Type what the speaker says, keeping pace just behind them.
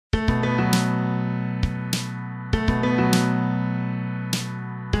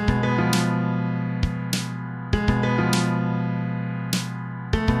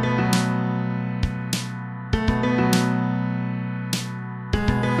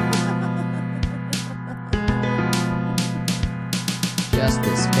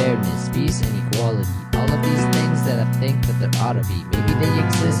justice, fairness, peace, and equality. All of these things that I think that there ought to be. Maybe they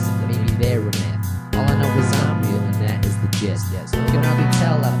exist, maybe they're a myth. All I know is I'm real, and that is the gist. Yes, you can hardly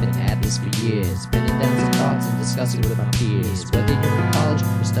tell I've been at this for years, penning down some thoughts and discussing with my peers. Whether you're in college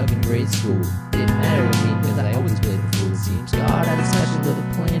or stuck in grade school, it didn't matter to me, cause I always played the fool. It seems God had a special little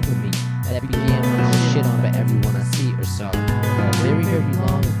plan for me that began when I was shit on by everyone I see or saw. Very, very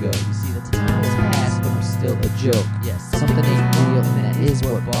long ago. You see, the time has passed, but I'm still a joke. Yes, something ain't real, and that is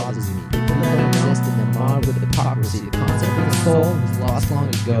what bothers me. People that exist in the marred with hypocrisy. The concept of the soul was lost long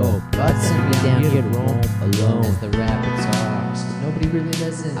ago. God sent me down here to roam alone. As the rapper talks, but nobody really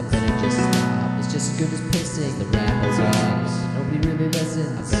listens. I better just stop. It's just as good as pissing. The rapper talks. Nobody really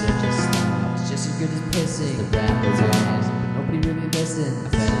listens. I better just stop. It's just as good as pissing. The rapper talks. But nobody really listens.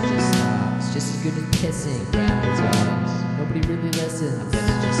 I better just stop. It's just as good as pissing. The rapper talks. Nobody really listens. I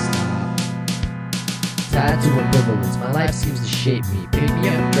better just stop. Tied to ambivalence, my life seems to shape me. Pick me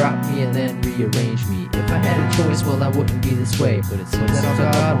up, drop me, and then rearrange me. If I had a choice, well, I wouldn't be this way. But it seems that all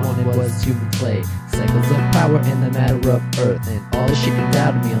God wanted was human play. Cycles of power in the matter of earth, and all the shit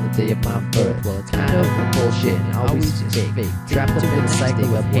endowed me on the day of my birth. Well, it's kind of a bullshit, and always just fake. Trapped up in the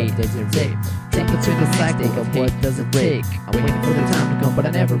cycle of hate doesn't take. Take me to the cycle of what doesn't break. I'm waiting for the time to come, but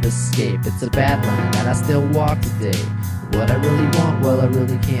I never escape. It's a bad line that I still walk today. What I really want, well, I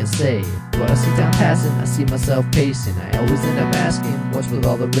really can't say. What I see time passing, I see myself pacing. I always end up asking, what's with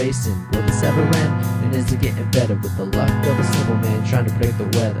all the racing? Will this ever end? And is it getting better with the luck of a simple man trying to predict the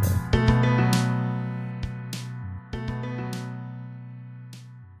weather?